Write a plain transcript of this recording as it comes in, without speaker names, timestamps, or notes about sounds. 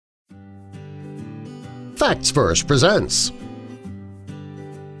Facts First presents.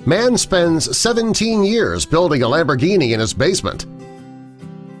 Man spends 17 years building a Lamborghini in his basement.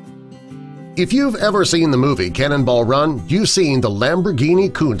 If you've ever seen the movie Cannonball Run, you've seen the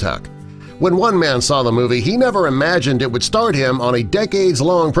Lamborghini Countach. When one man saw the movie, he never imagined it would start him on a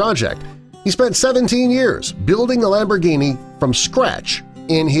decades-long project. He spent 17 years building a Lamborghini from scratch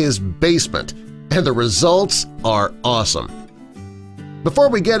in his basement, and the results are awesome. Before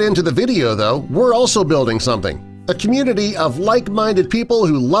we get into the video, though, we're also building something – a community of like-minded people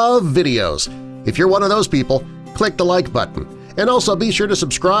who love videos. If you're one of those people, click the like button. And also be sure to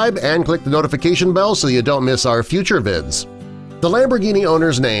subscribe and click the notification bell so you don't miss our future vids. The Lamborghini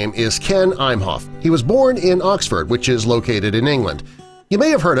owner's name is Ken Imhoff. He was born in Oxford, which is located in England. You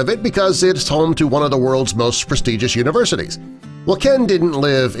may have heard of it because it's home to one of the world's most prestigious universities. Well, Ken didn't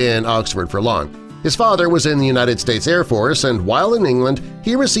live in Oxford for long. His father was in the United States Air Force, and while in England,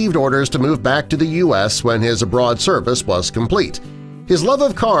 he received orders to move back to the U.S. when his abroad service was complete. His love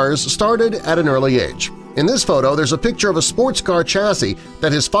of cars started at an early age. In this photo, there's a picture of a sports car chassis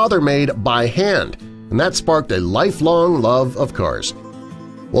that his father made by hand, and that sparked a lifelong love of cars.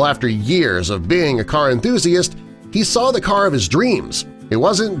 Well, after years of being a car enthusiast, he saw the car of his dreams. It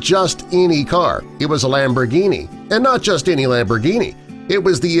wasn't just any car, it was a Lamborghini, and not just any Lamborghini. It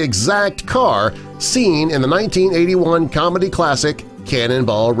was the exact car seen in the 1981 comedy classic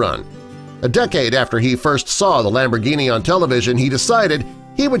Cannonball Run. A decade after he first saw the Lamborghini on television, he decided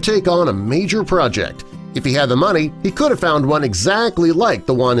he would take on a major project. If he had the money, he could have found one exactly like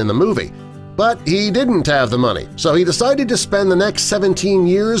the one in the movie. But he didn't have the money, so he decided to spend the next 17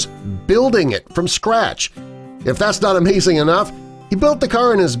 years building it from scratch. If that's not amazing enough, he built the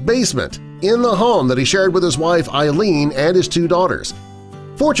car in his basement, in the home that he shared with his wife Eileen and his two daughters.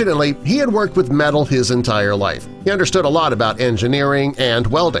 Fortunately, he had worked with metal his entire life. He understood a lot about engineering and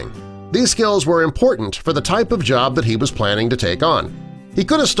welding. These skills were important for the type of job that he was planning to take on. He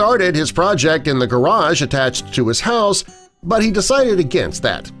could have started his project in the garage attached to his house, but he decided against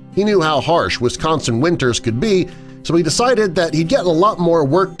that. He knew how harsh Wisconsin winters could be, so he decided that he'd get a lot more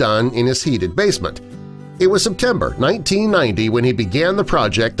work done in his heated basement. It was September 1990 when he began the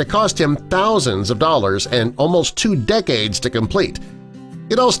project that cost him thousands of dollars and almost 2 decades to complete.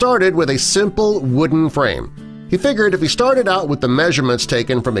 It all started with a simple wooden frame. He figured if he started out with the measurements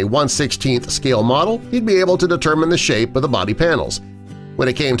taken from a 1/16th scale model, he'd be able to determine the shape of the body panels. When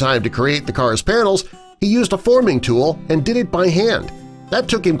it came time to create the car's panels, he used a forming tool and did it by hand. That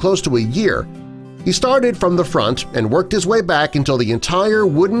took him close to a year. He started from the front and worked his way back until the entire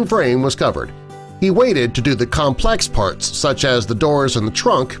wooden frame was covered. He waited to do the complex parts, such as the doors and the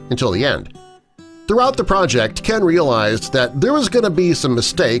trunk, until the end. Throughout the project, Ken realized that there was going to be some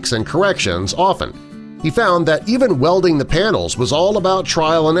mistakes and corrections often. He found that even welding the panels was all about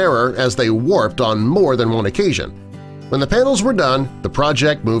trial and error as they warped on more than one occasion. When the panels were done, the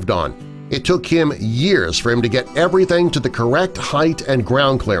project moved on. It took him years for him to get everything to the correct height and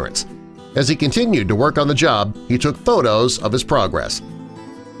ground clearance. As he continued to work on the job, he took photos of his progress.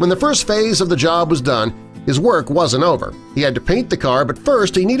 When the first phase of the job was done, his work wasn't over. He had to paint the car, but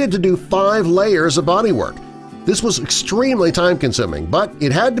first he needed to do 5 layers of bodywork. This was extremely time-consuming, but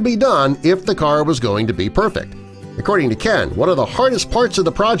it had to be done if the car was going to be perfect. According to Ken, one of the hardest parts of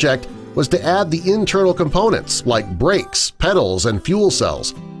the project was to add the internal components like brakes, pedals, and fuel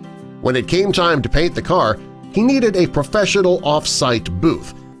cells. When it came time to paint the car, he needed a professional off-site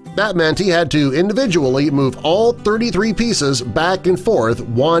booth. That meant he had to individually move all 33 pieces back and forth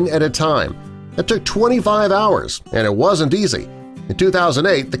one at a time. That took 25 hours, and it wasn't easy. In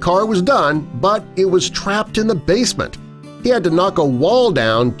 2008, the car was done, but it was trapped in the basement. He had to knock a wall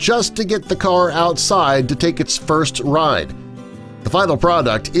down just to get the car outside to take its first ride. The final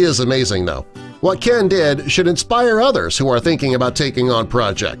product is amazing, though. What Ken did should inspire others who are thinking about taking on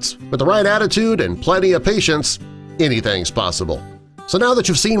projects. With the right attitude and plenty of patience, anything's possible. So now that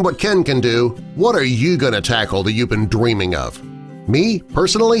you've seen what Ken can do, what are you going to tackle that you've been dreaming of? Me,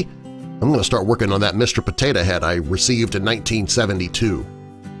 personally, I'm going to start working on that Mr. Potato Head I received in 1972.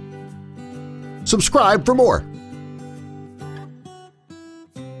 Subscribe for more!